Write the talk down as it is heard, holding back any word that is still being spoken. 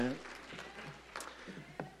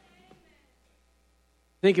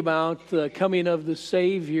Think about the coming of the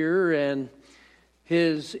Savior and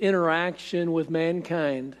his interaction with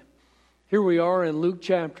mankind. Here we are in Luke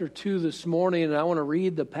chapter 2 this morning, and I want to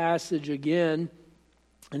read the passage again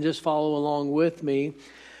and just follow along with me.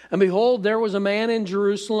 And behold, there was a man in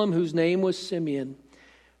Jerusalem whose name was Simeon,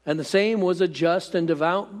 and the same was just and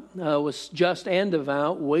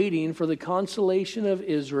devout, waiting for the consolation of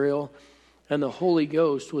Israel, and the Holy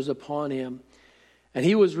Ghost was upon him. And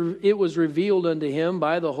it was revealed unto him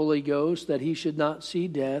by the Holy Ghost that he should not see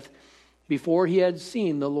death before he had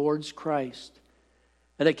seen the Lord's Christ.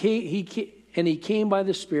 And he came by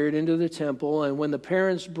the Spirit into the temple, and when the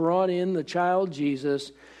parents brought in the child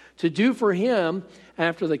Jesus to do for him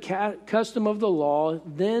after the custom of the law,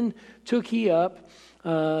 then took he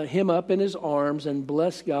him up in his arms and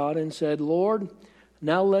blessed God and said, Lord,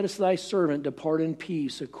 now lettest thy servant depart in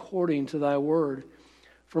peace according to thy word.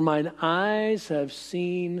 For mine eyes have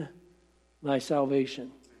seen thy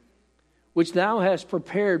salvation, which thou hast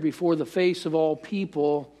prepared before the face of all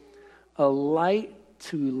people, a light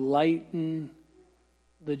to lighten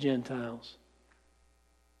the Gentiles.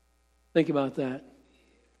 Think about that.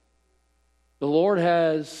 The Lord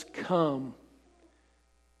has come.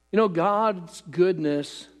 You know, God's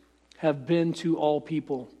goodness have been to all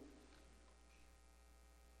people.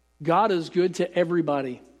 God is good to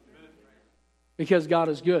everybody. Because God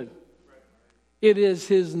is good. It is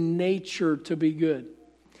his nature to be good.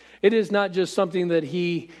 It is not just something that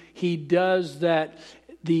he does that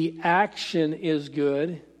the action is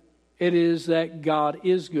good. It is that God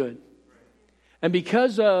is good. And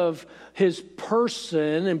because of his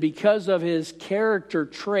person and because of his character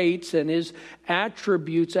traits and his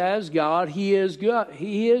attributes as God, he is good.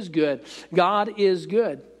 He is good. God is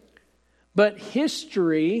good. But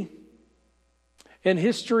history... And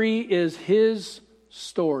history is his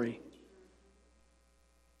story.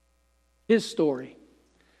 His story.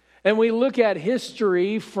 And we look at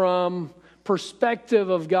history from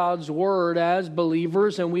perspective of God's word as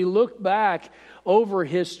believers, and we look back over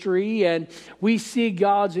history and we see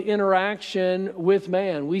God's interaction with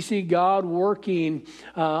man. We see God working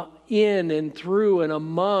in and through and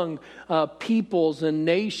among peoples and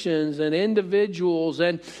nations and individuals.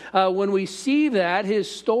 And when we see that, his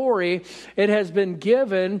story, it has been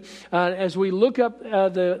given, as we look up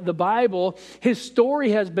the Bible, his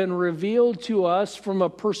story has been revealed to us from a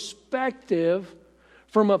perspective,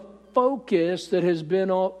 from a focus that has been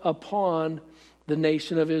upon the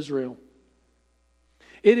nation of Israel.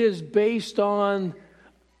 It is based on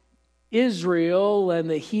Israel and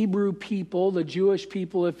the Hebrew people, the Jewish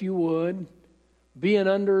people, if you would, being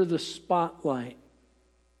under the spotlight.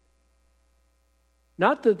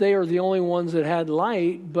 Not that they are the only ones that had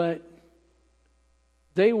light, but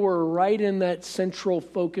they were right in that central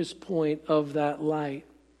focus point of that light.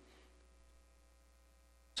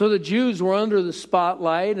 So the Jews were under the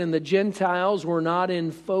spotlight and the Gentiles were not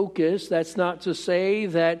in focus. That's not to say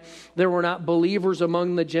that there were not believers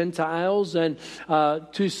among the Gentiles and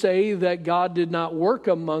to say that God did not work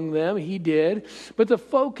among them. He did. But the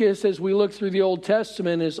focus as we look through the Old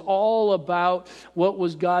Testament is all about what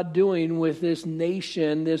was God doing with this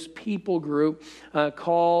nation, this people group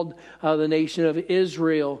called the nation of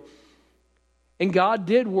Israel. And God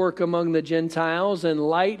did work among the Gentiles, and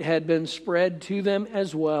light had been spread to them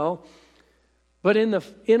as well. But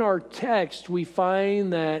in our text, we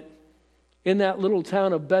find that in that little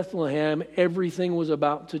town of Bethlehem, everything was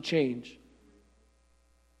about to change.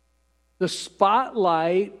 The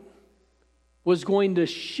spotlight was going to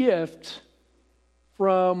shift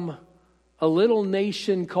from a little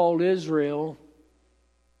nation called Israel,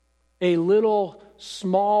 a little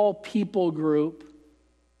small people group,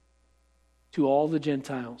 to all the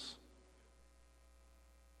Gentiles.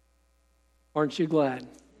 Aren't you glad?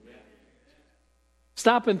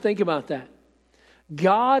 Stop and think about that.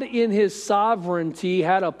 God in his sovereignty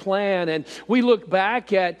had a plan, and we look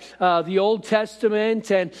back at the Old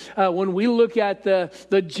Testament, and when we look at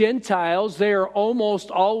the Gentiles, they are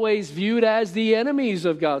almost always viewed as the enemies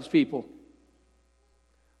of God's people.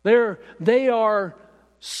 They are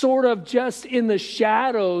sort of just in the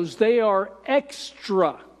shadows. They are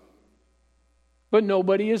extra. But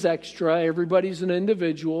nobody is extra. Everybody's an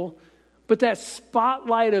individual. But that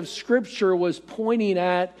spotlight of Scripture was pointing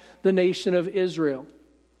at the nation of Israel.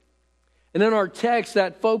 And in our text,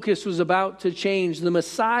 that focus was about to change. The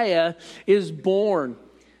Messiah is born.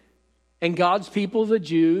 And God's people, the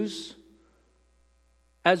Jews,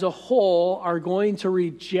 as a whole, are going to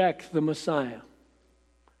reject the Messiah.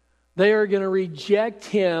 They are going to reject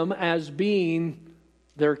him as being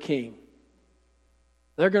their king.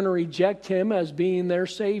 They're going to reject him as being their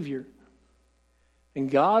Savior. And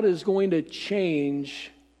God is going to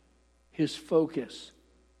change his focus.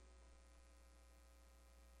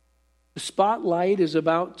 The spotlight is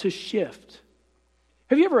about to shift.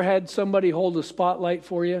 Have you ever had somebody hold a spotlight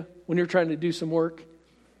for you when you're trying to do some work?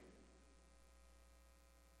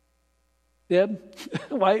 Deb,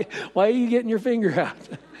 why are you getting your finger out?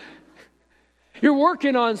 You're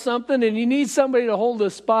working on something and you need somebody to hold the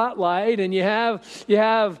spotlight, and you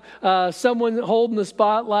have someone holding the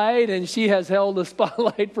spotlight, and she has held the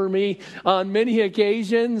spotlight for me on many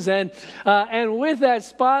occasions. And with that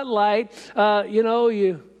spotlight,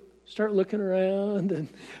 you start looking around and,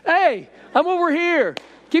 hey, I'm over here.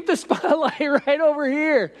 Keep the spotlight right over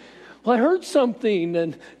here. Well, I heard something,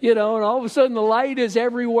 and all of a sudden the light is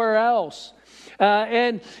everywhere else.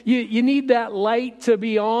 And you need that light to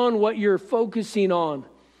be on what you're focusing on.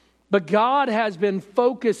 But God has been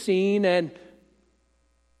focusing, and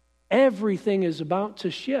everything is about to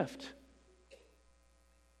shift.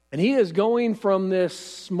 And he is going from this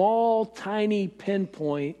small, tiny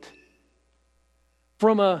pinpoint,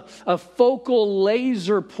 from a focal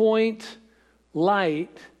laser point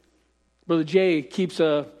light. Brother Jay keeps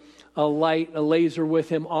a laser with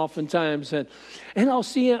him oftentimes, and I'll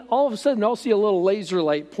see it, all of a sudden I'll see a little laser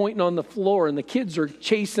light pointing on the floor, and the kids are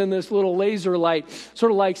chasing this little laser light,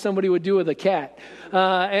 sort of like somebody would do with a cat.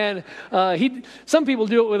 Some people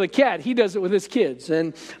do it with a cat. He does it with his kids,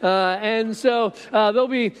 and so they'll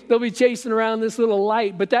be chasing around this little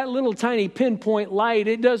light. But that little tiny pinpoint light,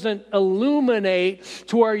 it doesn't illuminate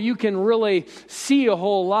to where you can really see a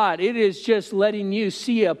whole lot. It is just letting you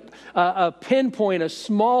see a pinpoint, a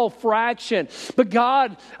small fraction. But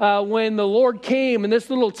God, when the Lord came in this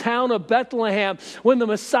little town of Bethlehem, when the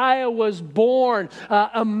Messiah was born,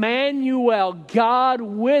 Emmanuel, God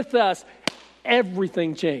with us,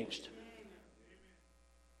 everything changed.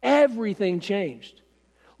 Everything changed.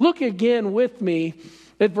 Look again with me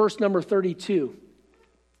at verse number 32.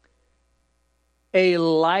 A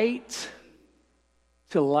light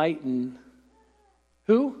to lighten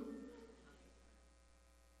who?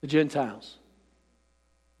 The Gentiles.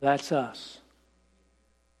 That's us.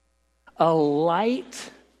 A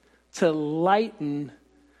light to lighten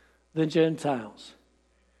the Gentiles.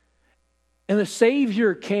 And the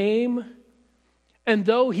Savior came, and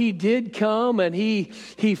though he did come and he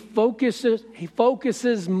focuses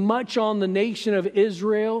much on the nation of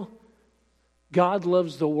Israel, God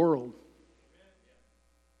loves the world.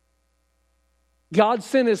 God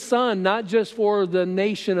sent his Son not just for the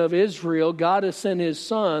nation of Israel. God has sent his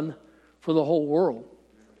Son for the whole world.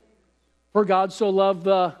 For God so loved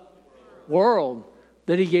the world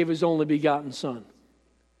that he gave his only begotten Son.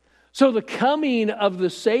 So the coming of the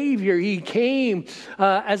Savior, he came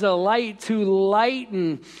as a light to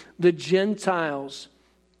lighten the Gentiles.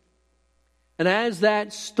 And as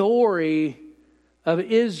that story of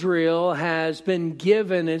Israel has been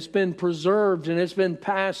given, it's been preserved, and it's been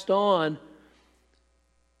passed on,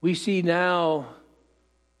 we see now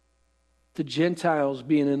the Gentiles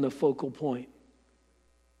being in the focal point.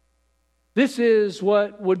 This is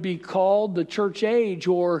what would be called the church age,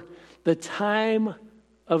 or the time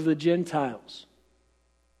of the Gentiles.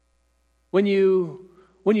 When you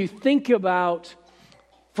think about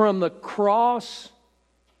from the cross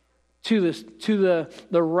to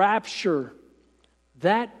the rapture,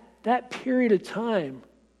 that period of time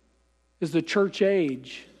is the church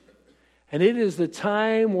age. And it is the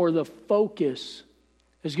time where the focus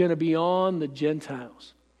is going to be on the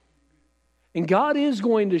Gentiles. And God is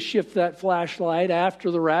going to shift that flashlight after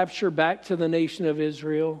the rapture back to the nation of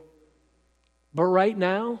Israel. But right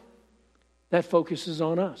now, that focus is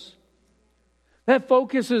on us. That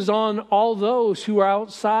focus is on all those who are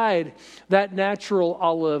outside that natural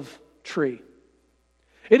olive tree.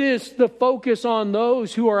 It is the focus on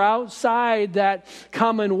those who are outside that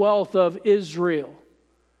commonwealth of Israel,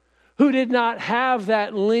 who did not have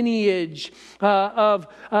that lineage as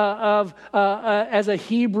a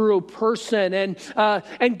Hebrew person.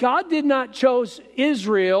 And God did not choose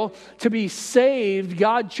Israel to be saved.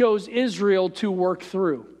 God chose Israel to work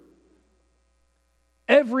through.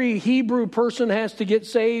 Every Hebrew person has to get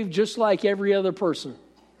saved just like every other person.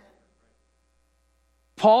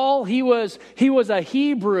 Paul, he was a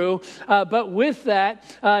Hebrew, but with that,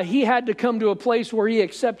 he had to come to a place where he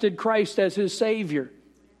accepted Christ as his Savior.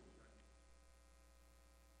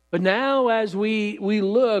 But now as we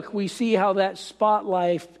look, we see how that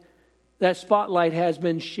spotlight has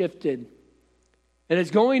been shifted. And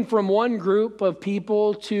it's going from one group of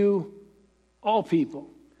people to all people.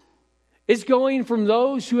 It's going from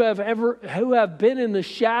those who have been in the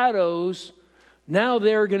shadows, now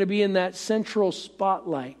they're going to be in that central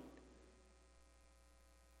spotlight.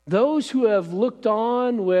 Those who have looked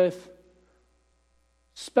on with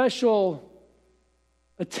special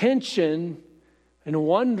attention and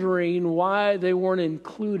wondering why they weren't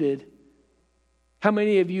included. How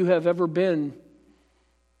many of you have ever been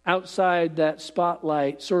outside that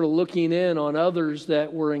spotlight, sort of looking in on others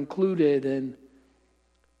that were included and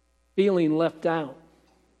feeling left out?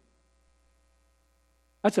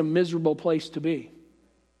 That's a miserable place to be.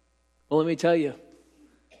 Well, let me tell you,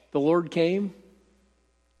 the Lord came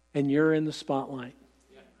and you're in the spotlight.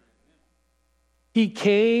 He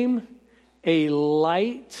came a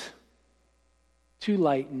light to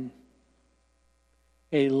lighten.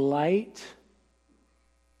 A light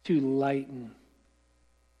to lighten.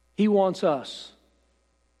 He wants us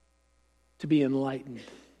to be enlightened.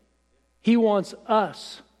 He wants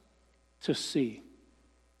us to see.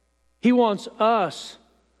 He wants us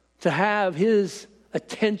to have His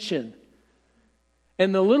attention.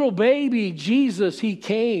 And the little baby Jesus, He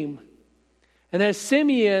came. And as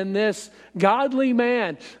Simeon, this godly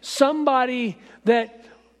man, somebody that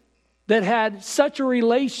had such a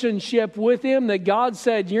relationship with Him that God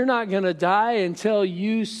said, you're not going to die until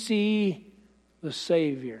you see the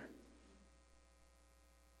Savior.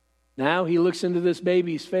 Now He looks into this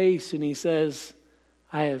baby's face and He says,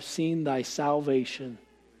 I have seen thy salvation.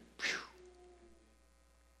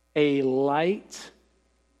 A light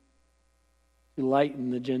to lighten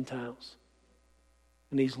the Gentiles.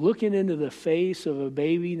 And He's looking into the face of a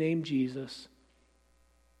baby named Jesus.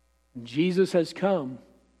 And Jesus has come,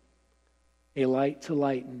 a light to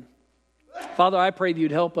lighten. Father, I pray that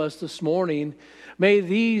You'd help us this morning. May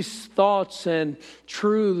these thoughts and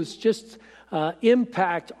truths just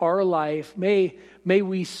impact our life. May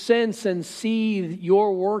we sense and see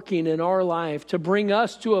Your working in our life to bring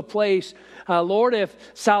us to a place, Lord, if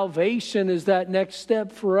salvation is that next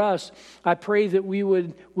step for us, I pray that we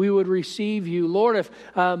would receive You. Lord, if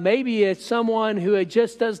maybe it's someone who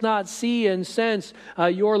just does not see and sense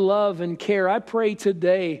Your love and care, I pray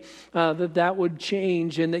today that would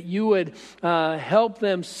change and that You would help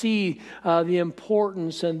them see the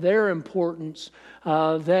importance and their importance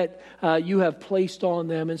that You have placed on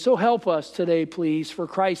them. And so help us today, please, for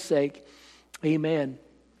Christ's sake. Amen.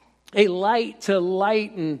 A light to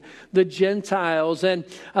lighten the Gentiles. And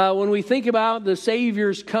when we think about the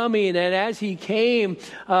Savior's coming, and as He came,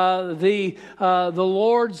 the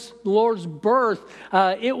Lord's birth,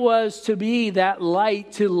 it was to be that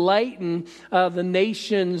light to lighten the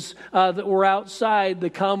nations that were outside the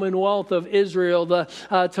commonwealth of Israel,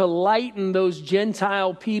 to lighten those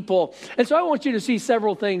Gentile people. And so I want you to see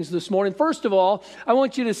several things this morning. First of all, I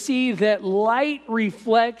want you to see that light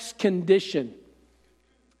reflects condition.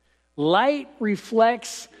 Light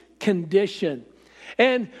reflects condition.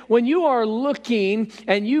 And when you are looking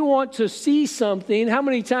and you want to see something, how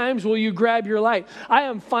many times will you grab your light? I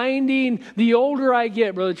am finding the older I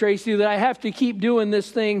get, Brother Tracy, that I have to keep doing this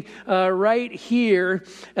thing right here.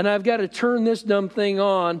 And I've got to turn this dumb thing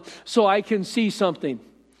on so I can see something.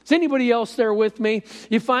 Is anybody else there with me?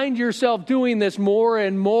 You find yourself doing this more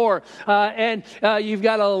and more, and you've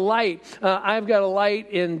got a light. I've got a light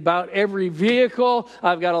in about every vehicle.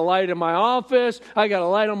 I've got a light in my office. I got a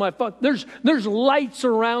light on my phone. There's lights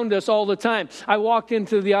around us all the time. I walked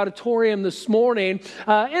into the auditorium this morning,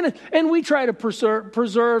 and we try to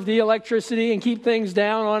preserve the electricity and keep things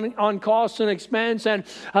down on costs and expense.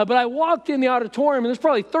 But I walked in the auditorium, and there's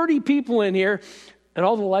probably 30 people in here. And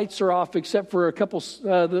all the lights are off except for a couple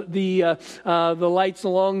the lights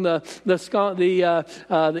along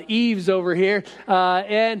the eaves over here.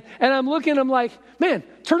 And I'm looking. I'm like, man,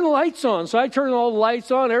 turn the lights on. So I turn all the lights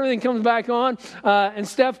on. Everything comes back on. And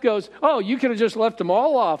Steph goes, oh, you could have just left them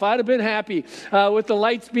all off. I'd have been happy with the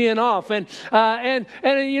lights being off. And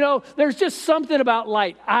you know, there's just something about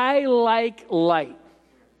light. I like light.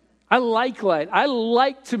 I like light. I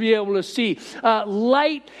like to be able to see.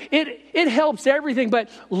 Light, it helps everything, but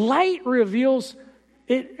light reflects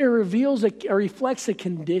a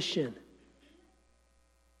condition.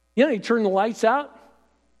 You know, you turn the lights out,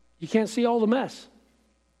 you can't see all the mess.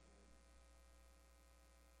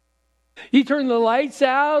 You turn the lights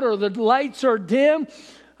out or the lights are dim.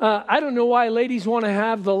 I don't know why ladies want to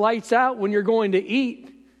have the lights out when you're going to eat.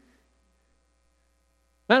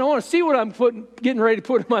 I don't want to see what I'm getting ready to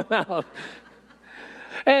put in my mouth.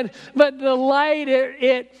 But the light,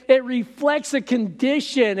 it reflects a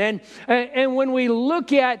condition. And when we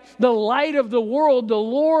look at the light of the world, the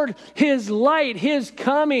Lord, His light, His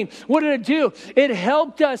coming, what did it do? It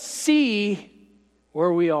helped us see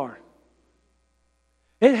where we are.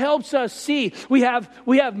 It helps us see. We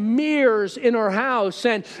have mirrors in our house,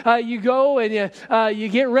 and you go and you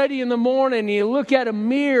get ready in the morning. And you look at a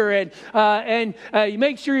mirror, and you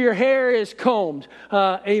make sure your hair is combed.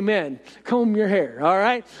 Amen. Comb your hair, all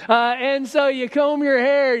right. And so you comb your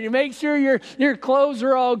hair, and you make sure your clothes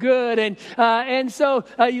are all good, and so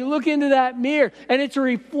you look into that mirror, and it's a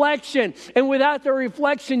reflection. And without the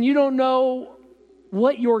reflection, you don't know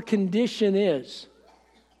what your condition is.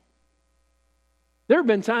 There have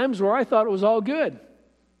been times where I thought it was all good,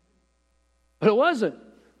 but it wasn't.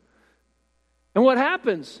 And what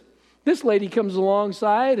happens? This lady comes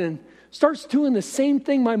alongside and starts doing the same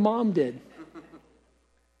thing my mom did.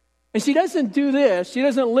 And she doesn't do this. She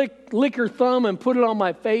doesn't lick her thumb and put it on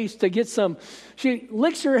my face to get some. She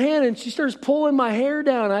licks her hand and she starts pulling my hair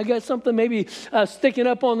down. I got something maybe sticking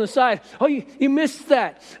up on the side. Oh, you missed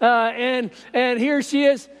that. And here she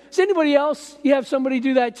is. Is anybody else, you have somebody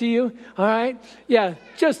do that to you? All right? Yeah,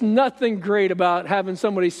 just nothing great about having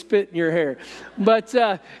somebody spit in your hair. But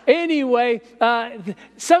anyway,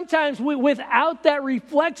 sometimes without that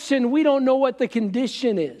reflection, we don't know what the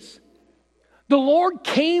condition is. The Lord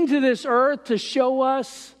came to this earth to show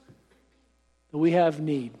us that we have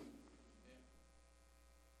need.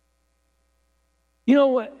 You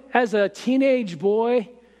know, as a teenage boy,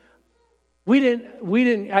 I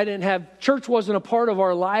didn't have, church wasn't a part of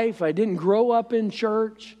our life. I didn't grow up in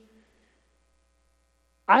church.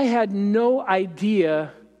 I had no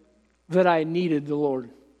idea that I needed the Lord.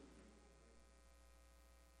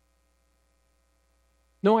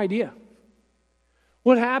 No idea.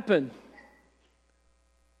 What happened?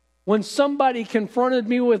 When somebody confronted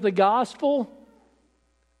me with the gospel,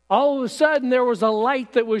 all of a sudden there was a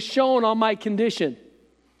light that was shown on my condition.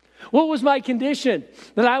 What was my condition?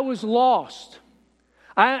 That I was lost.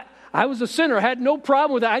 I was a sinner. I had no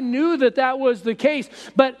problem with it. I knew that was the case,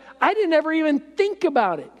 but I didn't ever even think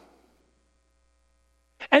about it.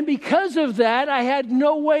 And because of that, I had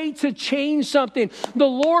no way to change something. The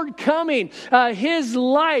Lord coming, His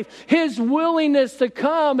life, His willingness to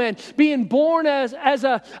come and being born as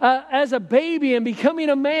a baby and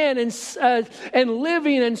becoming a man and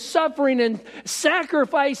living and suffering and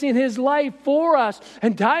sacrificing His life for us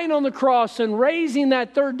and dying on the cross and raising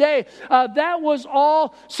that third day. That was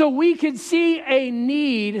all so we could see a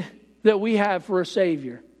need that we have for a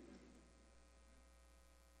Savior.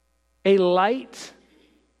 A light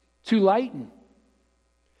to lighten.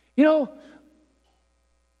 You know,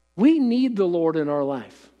 we need the Lord in our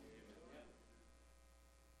life.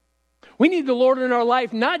 We need the Lord in our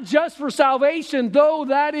life, not just for salvation, though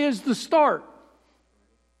that is the start.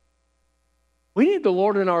 We need the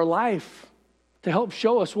Lord in our life to help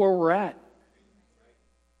show us where we're at.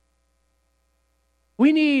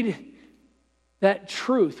 We need that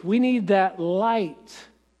truth. We need that light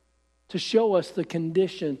to show us the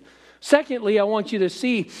condition. Secondly, I want you to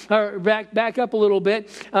see, back up a little bit,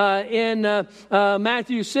 in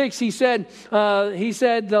Matthew 6, he said,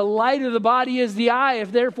 the light of the body is the eye.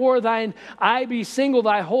 If therefore thine eye be single,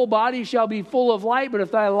 thy whole body shall be full of light. But if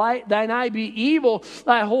thine eye be evil,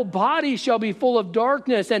 thy whole body shall be full of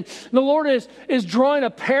darkness. And the Lord is drawing a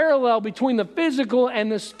parallel between the physical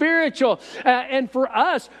and the spiritual. And for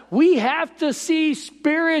us, we have to see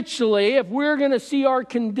spiritually if we're going to see our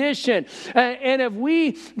condition. And if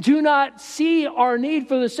we do not see our need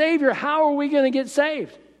for the Savior, how are we going to get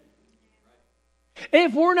saved?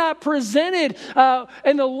 If we're not presented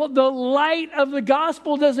and the light of the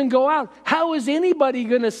gospel doesn't go out, how is anybody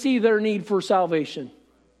going to see their need for salvation?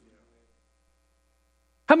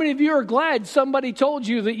 How many of you are glad somebody told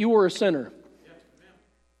you that you were a sinner?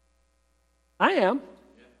 I am.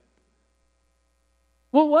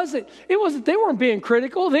 What was it? It wasn't, they weren't being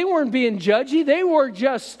critical. They weren't being judgy. They were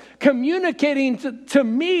just communicating to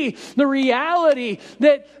me the reality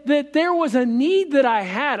that there was a need that I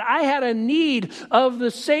had. I had a need of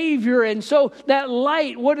the Savior. And so that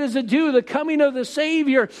light, what does it do? The coming of the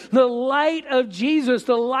Savior, the light of Jesus,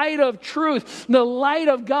 the light of truth, the light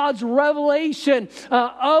of God's revelation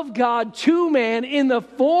of God to man in the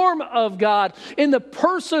form of God, in the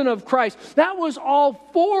person of Christ. That was all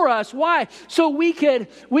for us. Why? So we could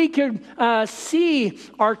see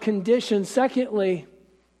our condition. Secondly,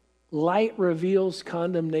 light reveals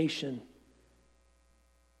condemnation.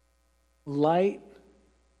 Light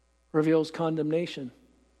reveals condemnation.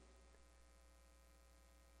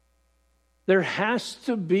 There has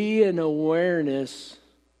to be an awareness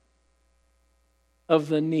of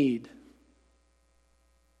the need.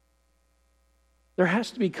 There has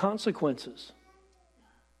to be consequences.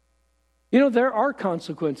 You know, there are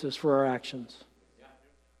consequences for our actions.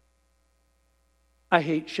 I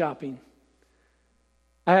hate shopping.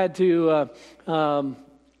 I had to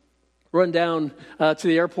run down to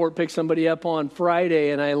the airport, pick somebody up on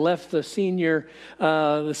Friday, and I left the senior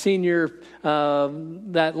that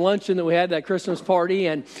luncheon that we had, that Christmas party,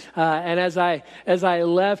 and as I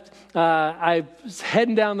left, I was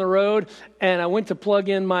heading down the road, and I went to plug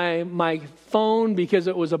in my phone because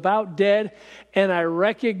it was about dead, and I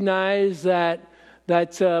recognized that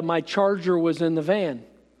my charger was in the van,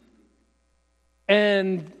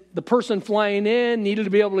 and the person flying in needed to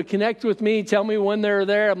be able to connect with me, tell me when they're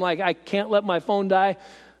there. I'm like, I can't let my phone die.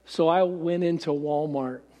 So I went into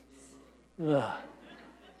Walmart. I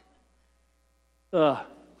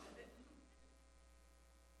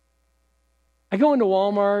go into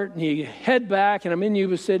Walmart, and you head back, and I'm in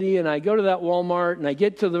Yuba City, and I go to that Walmart, and I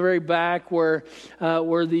get to the very back where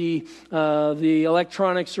the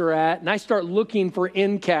electronics are at, and I start looking for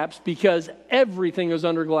end caps because everything is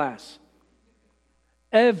under glass.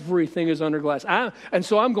 Everything is under glass. And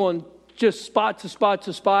so I'm going just spot to spot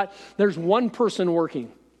to spot. There's one person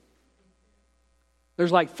working.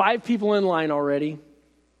 There's like 5 people in line already.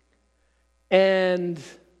 And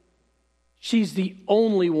she's the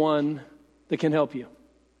only one that can help you.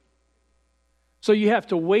 So you have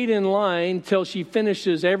to wait in line till she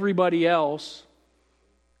finishes everybody else.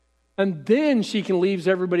 And then she can leave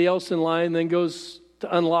everybody else in line and then goes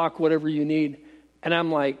to unlock whatever you need. And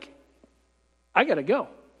I'm like, I got to go.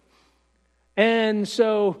 And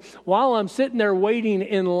so while I'm sitting there waiting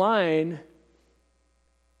in line,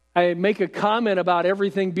 I make a comment about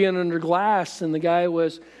everything being under glass, and the guy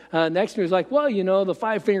was next to me was like, well, you know, the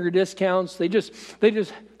 5-finger discounts, they just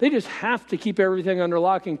have to keep everything under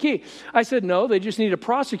lock and key. I said, no, they just need to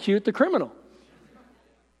prosecute the criminal.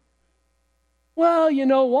 Well, you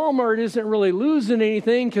know, Walmart isn't really losing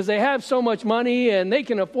anything because they have so much money and they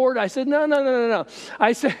can afford it. I said, no.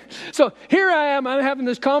 I said, so here I am, I'm having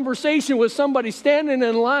this conversation with somebody standing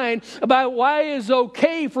in line about why it's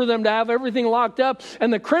okay for them to have everything locked up,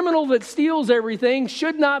 and the criminal that steals everything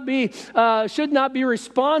should not be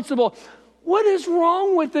responsible. What is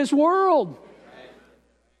wrong with this world?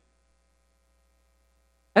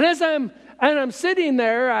 And as I'm sitting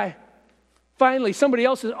there, finally, somebody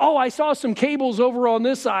else says, oh, I saw some cables over on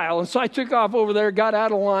this aisle. And so I took off over there, got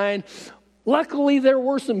out of line. Luckily, there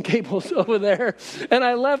were some cables over there. And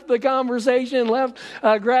I left the conversation,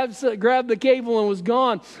 grabbed the cable and was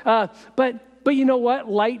gone. But you know what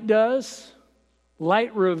light does?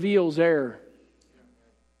 Light reveals error.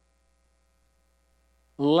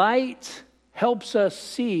 Light helps us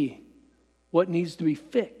see what needs to be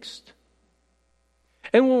fixed.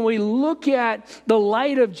 And when we look at the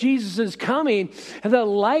light of Jesus' coming, the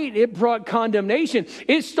light, it brought condemnation.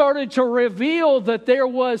 It started to reveal that there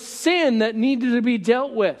was sin that needed to be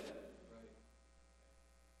dealt with.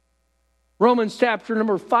 Romans chapter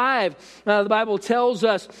number 5, the Bible tells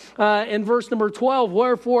us in verse number 12,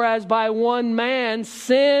 wherefore as by one man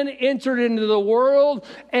sin entered into the world,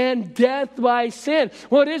 and death by sin.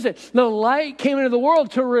 What is it? The light came into the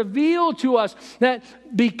world to reveal to us that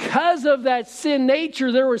because of that sin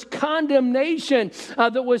nature, there was condemnation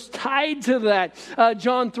that was tied to that.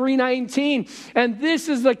 John 3:19. And this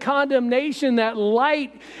is the condemnation, that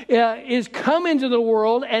light is come into the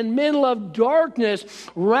world, and men love darkness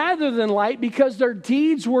rather than light because their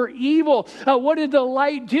deeds were evil. What did the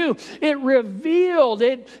light do? It revealed,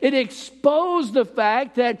 it exposed the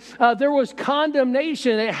fact that there was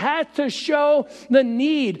condemnation. It had to show the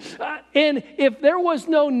need. And if there was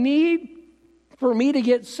no need for me to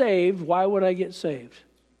get saved, why would I get saved?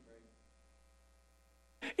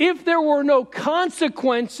 If there were no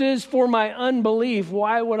consequences for my unbelief,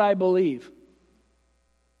 why would I believe?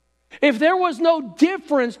 If there was no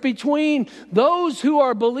difference between those who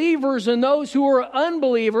are believers and those who are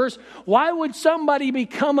unbelievers, why would somebody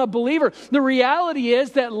become a believer? The reality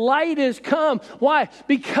is that light has come. Why?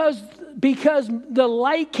 Because the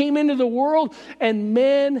light came into the world and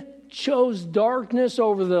men chose darkness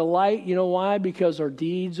over the light. You know why? Because our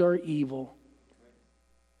deeds are evil.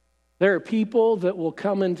 There are people that will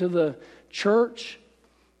come into the church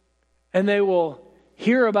and they will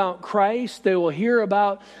hear about Christ. They will hear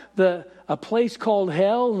about a place called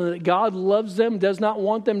hell, and that God loves them, does not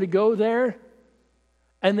want them to go there.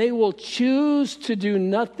 And they will choose to do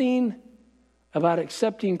nothing about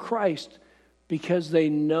accepting Christ because they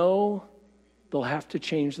know they'll have to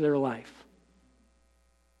change their life.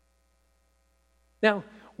 Now,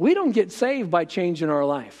 we don't get saved by changing our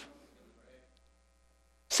life.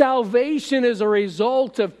 Salvation is a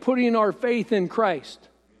result of putting our faith in Christ.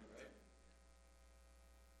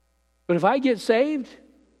 But if I get saved,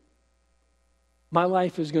 my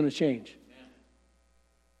life is going to change.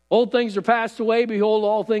 Old things are passed away. Behold,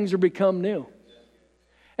 all things are become new.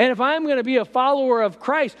 And if I'm going to be a follower of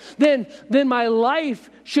Christ, then my life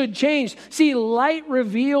should change. See, light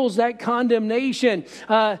reveals that condemnation.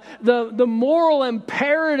 The moral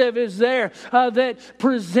imperative is there that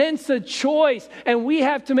presents a choice. And we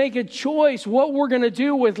have to make a choice what we're going to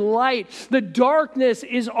do with light. The darkness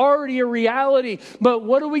is already a reality. But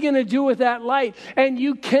what are we going to do with that light? And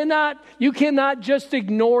you cannot just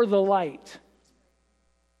ignore the light.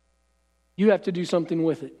 You have to do something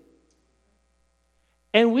with it.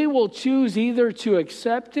 And we will choose either to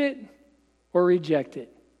accept it or reject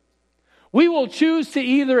it. We will choose to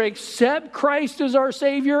either accept Christ as our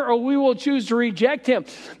Savior or we will choose to reject Him.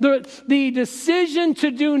 The decision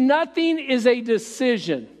to do nothing is a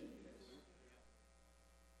decision.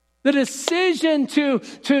 The decision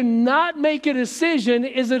to not make a decision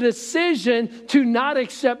is a decision to not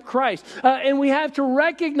accept Christ. And we have to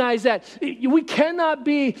recognize that. We cannot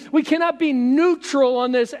be neutral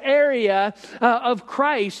on this area of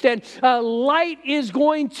Christ. And light is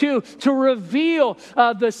going to reveal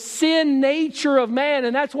the sin nature of man.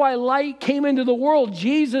 And that's why light came into the world.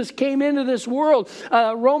 Jesus came into this world.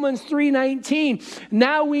 Romans 3:19.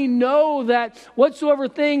 Now we know that whatsoever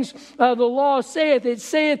things the law saith, it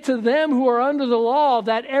saith to them who are under the law,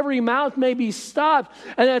 that every mouth may be stopped,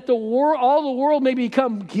 and that all the world may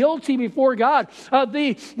become guilty before God.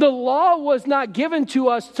 The law was not given to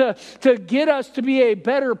us to get us to be a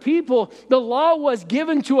better people. The law was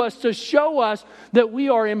given to us to show us that we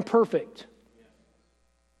are imperfect.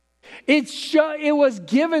 It was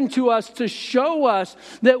given to us to show us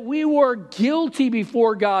that we were guilty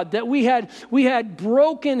before God, that we had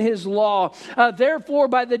broken His law. Therefore,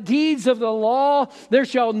 by the deeds of the law, there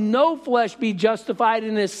shall no flesh be justified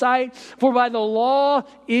in His sight, for by the law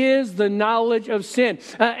is the knowledge of sin.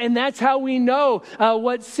 And that's how we know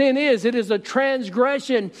what sin is. It is a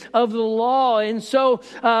transgression of the law. And so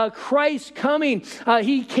Christ coming,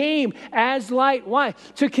 He came as light. Why?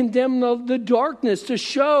 To condemn the darkness, to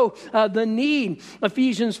show the need.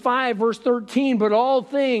 Ephesians 5 verse 13, but all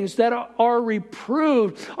things that are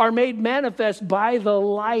reproved are made manifest by the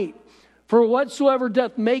light. For whatsoever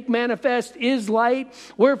doth make manifest is light.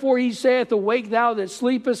 Wherefore He saith, awake thou that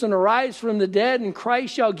sleepest, and arise from the dead, and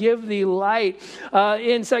Christ shall give thee light.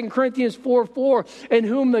 In 2 Corinthians 4:4, in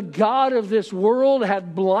whom the God of this world hath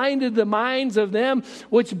blinded the minds of them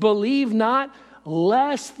which believe not,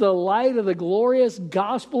 lest the light of the glorious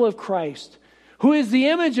gospel of Christ, who is the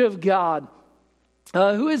image of God,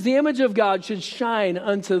 should shine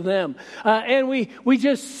unto them. And we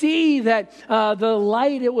just see that the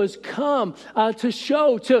light, it was come to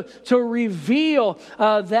show, to reveal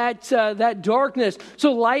that darkness.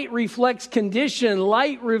 So light reflects condition.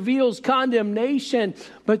 Light reveals condemnation.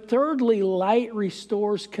 But thirdly, light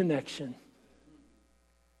restores connection.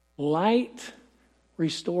 Light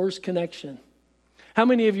restores connection. How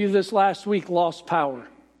many of you this last week lost power?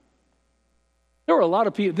 There were a lot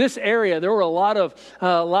of people. This area, there were a lot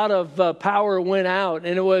of power went out,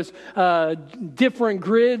 and it was different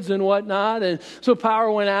grids and whatnot, and so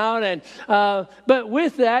power went out. And but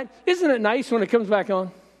with that, isn't it nice when it comes back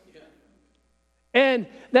on? Yeah. And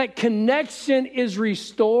that connection is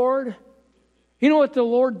restored. You know what the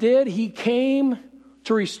Lord did? He came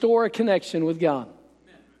to restore a connection with God.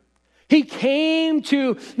 He came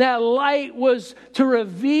to, that light was to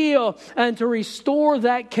reveal and to restore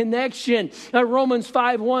that connection. Romans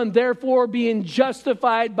 5:1, therefore being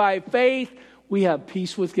justified by faith, we have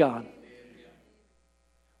peace with God.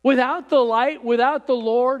 Without the light, without the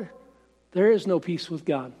Lord, there is no peace with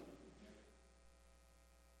God.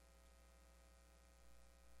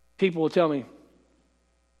 People will tell me,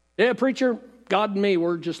 yeah, preacher, God and me,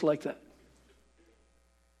 we're just like that.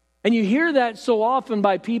 And you hear that so often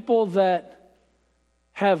by people that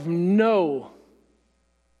have no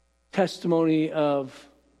testimony of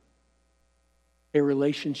a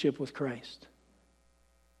relationship with Christ.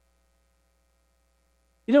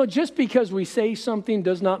 You know, just because we say something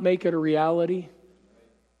does not make it a reality.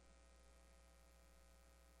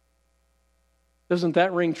 Doesn't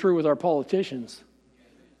that ring true with our politicians?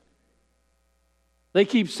 They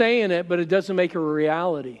keep saying it, but it doesn't make it a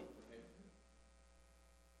reality.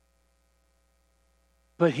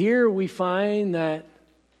 But here we find that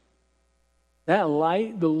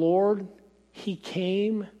light, the Lord, He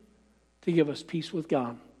came to give us peace with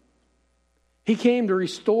God. He came to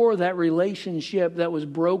restore that relationship that was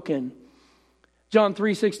broken. John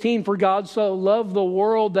 3:16, for God so loved the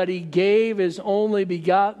world that He gave His only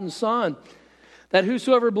begotten Son, that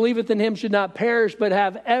whosoever believeth in him should not perish, but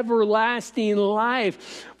have everlasting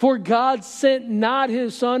life. For God sent not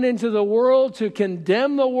his Son into the world to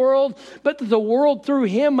condemn the world, but that the world through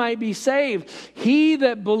him might be saved. He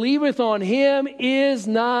that believeth on him is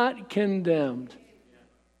not condemned.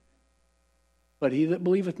 But he that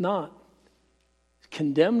believeth not is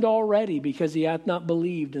condemned already, because he hath not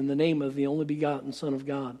believed in the name of the only begotten Son of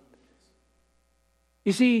God.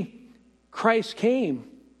 You see, Christ came.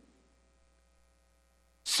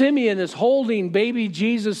 Simeon is holding baby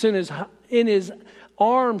Jesus in his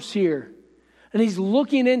arms here. And he's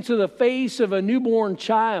looking into the face of a newborn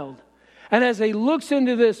child. And as he looks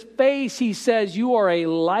into this face, he says, you are a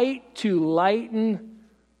light to lighten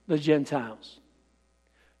the Gentiles.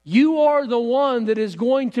 You are the one that is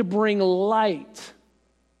going to bring light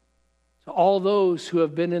to all those who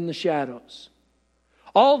have been in the shadows.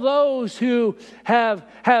 All those who have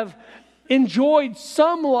enjoyed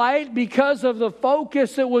some light because of the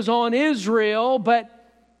focus that was on Israel, but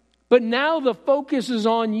now the focus is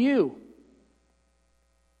on you.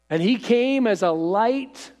 And he came as a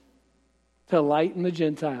light to lighten the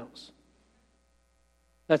Gentiles.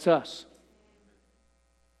 That's us.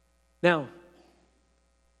 Now,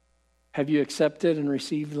 have you accepted and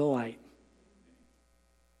received the light?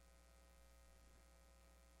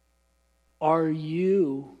 Are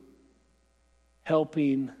you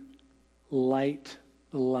helping light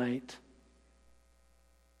the light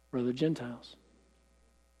for the Gentiles?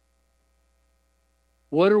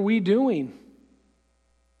 What are we doing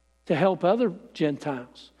to help other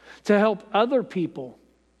Gentiles, to help other people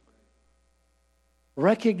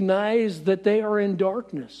recognize that they are in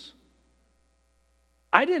darkness?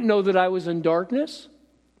 I didn't know that I was in darkness.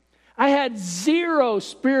 I had zero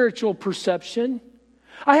spiritual perception.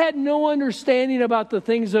 I had no understanding about the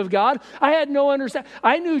things of God. I had no understanding.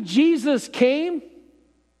 I knew Jesus came.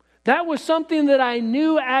 That was something that I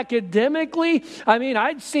knew academically. I mean,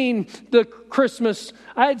 I'd seen Christmas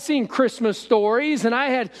stories, and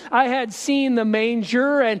I had seen the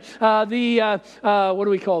manger and what do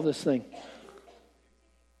we call this thing?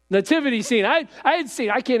 Nativity scene. I had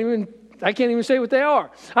seen. I can't even say what they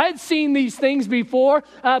are. I had seen these things before,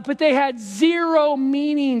 but they had zero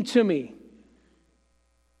meaning to me.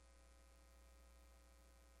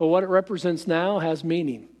 But what it represents now has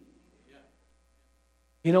meaning.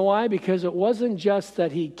 You know why? Because it wasn't just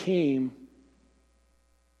that he came,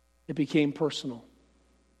 it became personal.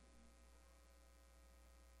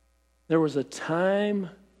 There was a time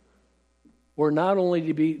where not only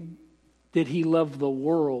did he love the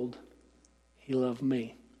world, he loved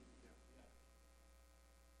me.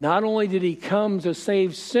 Not only did he come to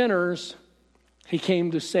save sinners, he came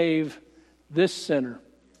to save this sinner.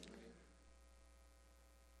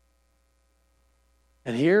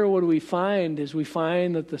 And here what do we find is we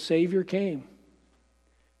find that the Savior came,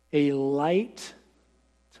 a light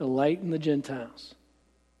to lighten the Gentiles.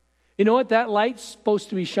 You know what? That light's supposed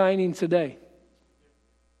to be shining today.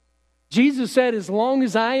 Jesus said, as long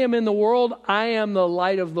as I am in the world, I am the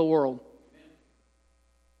light of the world.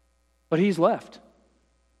 But he's left.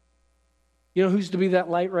 You know who's to be that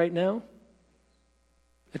light right now?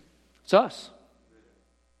 It's us.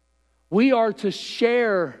 We are to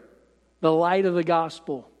share the light of the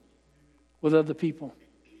gospel with other people.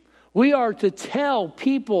 We are to tell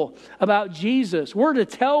people about Jesus. We're to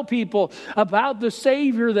tell people about the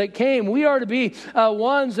Savior that came. We are to be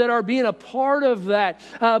ones that are being a part of that.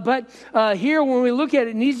 But here, when we look at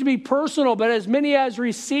it, it needs to be personal. But as many as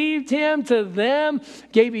received him, to them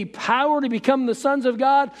gave he power to become the sons of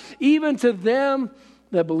God, even to them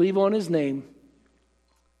that believe on his name.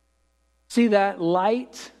 See that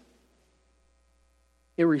light?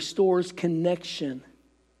 It restores connection.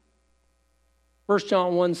 1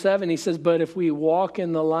 John 1:7, he says, but if we walk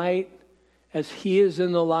in the light as he is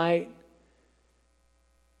in the light,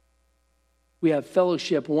 we have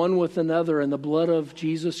fellowship one with another, and the blood of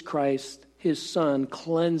Jesus Christ, his Son,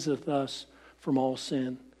 cleanseth us from all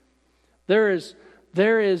sin. There is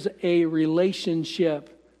a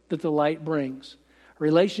relationship that the light brings. A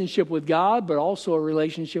relationship with God, but also a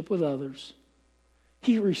relationship with others.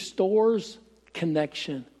 He restores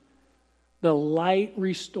connection. The light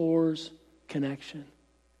restores connection.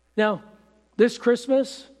 Now, this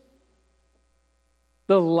Christmas,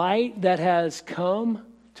 the light that has come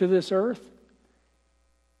to this earth,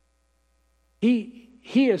 he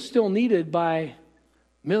is still needed by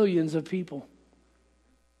millions of people.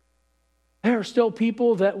 There are still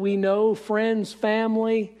people that we know, friends,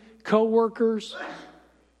 family, co-workers,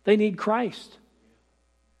 they need Christ.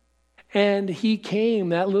 And he came,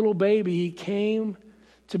 that little baby, he came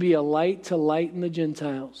to be a light to lighten the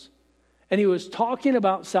Gentiles. And he was talking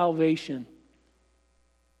about salvation.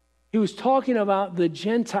 He was talking about the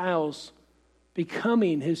Gentiles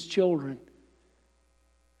becoming his children.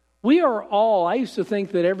 We are all, I used to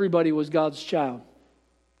think that everybody was God's child.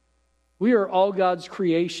 We are all God's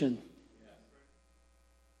creation.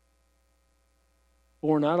 But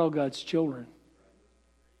we're not all God's children.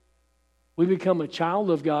 We become a child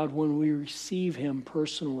of God when we receive him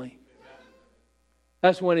personally.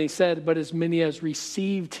 That's when he said, but as many as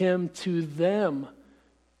received him, to them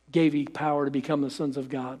gave he power to become the sons of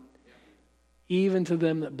God. Even to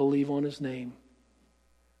them that believe on his name.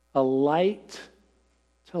 A light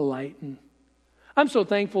to lighten. I'm so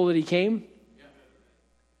thankful that he came.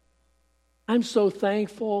 I'm so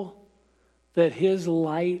thankful that his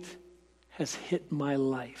light has hit my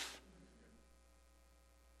life.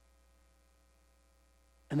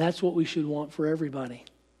 And that's what we should want for everybody.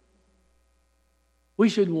 We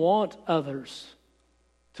should want others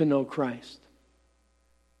to know Christ.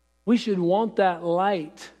 We should want that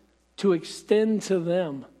light to extend to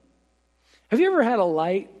them. Have you ever had a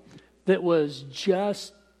light that was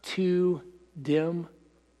just too dim?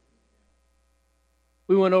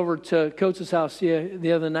 We went over to Coates' house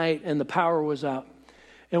the other night and the power was out.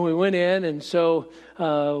 And we went in and so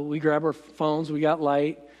we grabbed our phones, we got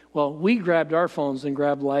light. Well, we grabbed our phones and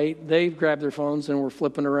grabbed light. They grabbed their phones and were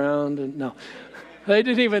flipping around. And no, they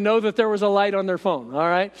didn't even know that there was a light on their phone. All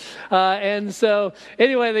right. And so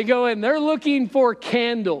anyway, they go in. They're looking for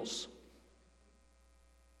candles.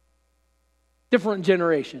 Different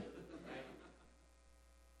generation.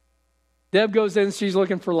 Deb goes in. She's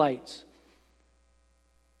looking for lights.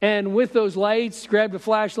 And with those lights, grabbed a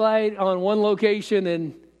flashlight on one location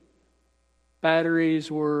and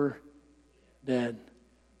batteries were dead.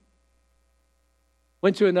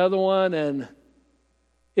 Went to another one and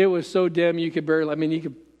it was so dim you could barely,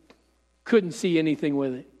 couldn't see anything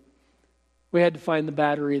with it. We had to find the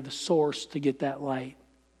battery, the source to get that light.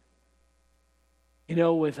 You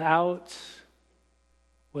know, without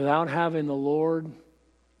having the Lord,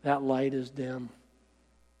 that light is dim.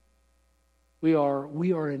 We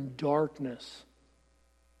are in darkness.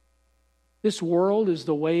 This world is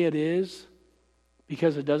the way it is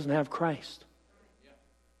because it doesn't have Christ.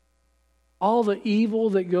 All the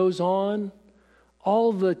evil that goes on,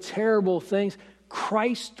 all the terrible things,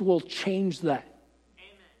 Christ will change that.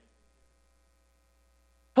 Amen.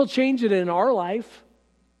 He'll change it in our life.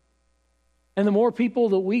 And the more people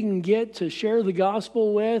that we can get to share the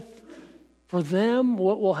gospel with, for them,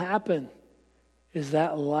 what will happen is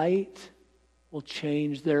that light will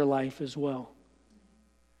change their life as well.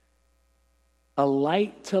 A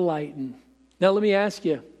light to lighten. Now let me ask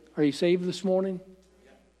you, are you saved this morning?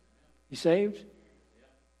 You saved?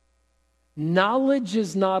 Knowledge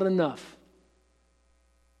is not enough.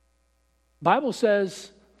 Bible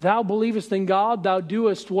says, thou believest in God, thou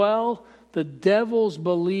doest well. The devils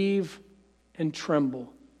believe and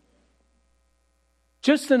tremble.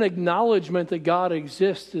 Just an acknowledgement that God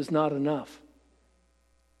exists is not enough.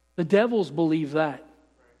 The devils believe that.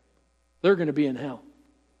 They're going to be in hell.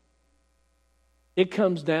 It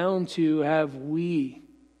comes down to, have we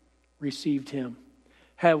received him?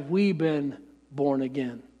 Have we been born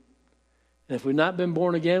again? And if we've not been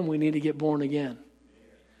born again, we need to get born again.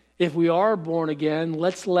 If we are born again,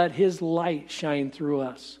 let's let his light shine through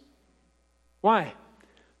us. Why?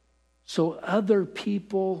 So other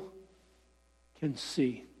people can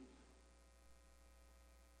see.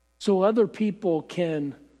 So other people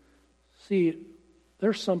can see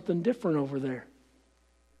there's something different over there.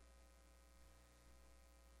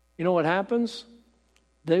 You know what happens?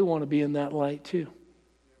 They want to be in that light too.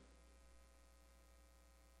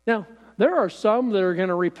 Now, there are some that are going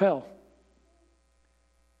to repel.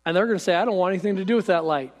 And they're going to say, I don't want anything to do with that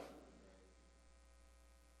light.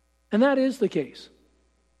 And that is the case.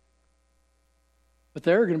 But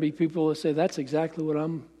there are going to be people that say, that's exactly what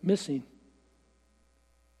I'm missing.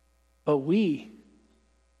 But we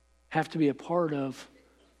have to be a part of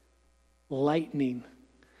lightening.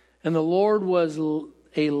 And the Lord was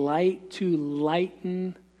a light to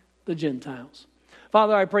lighten the Gentiles.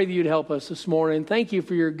 Father, I pray that you'd help us this morning. Thank you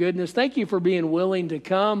for your goodness. Thank you for being willing to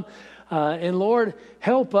come. And Lord,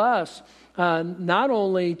 help us not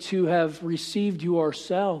only to have received you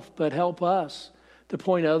ourselves, but help us to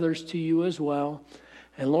point others to you as well.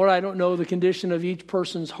 And Lord, I don't know the condition of each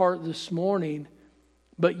person's heart this morning,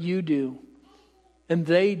 but you do. And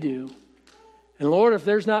they do. And Lord, if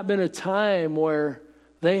there's not been a time where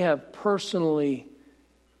they have personally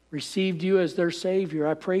received you as their Savior,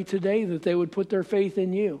 I pray today that they would put their faith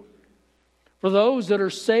in you. For those that are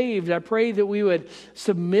saved, I pray that we would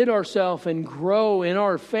submit ourselves and grow in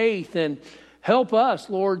our faith and help us,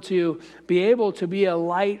 Lord, to be able to be a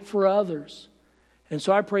light for others. And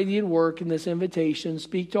so I pray that you'd work in this invitation.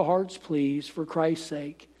 Speak to hearts, please, for Christ's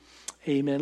sake. Amen.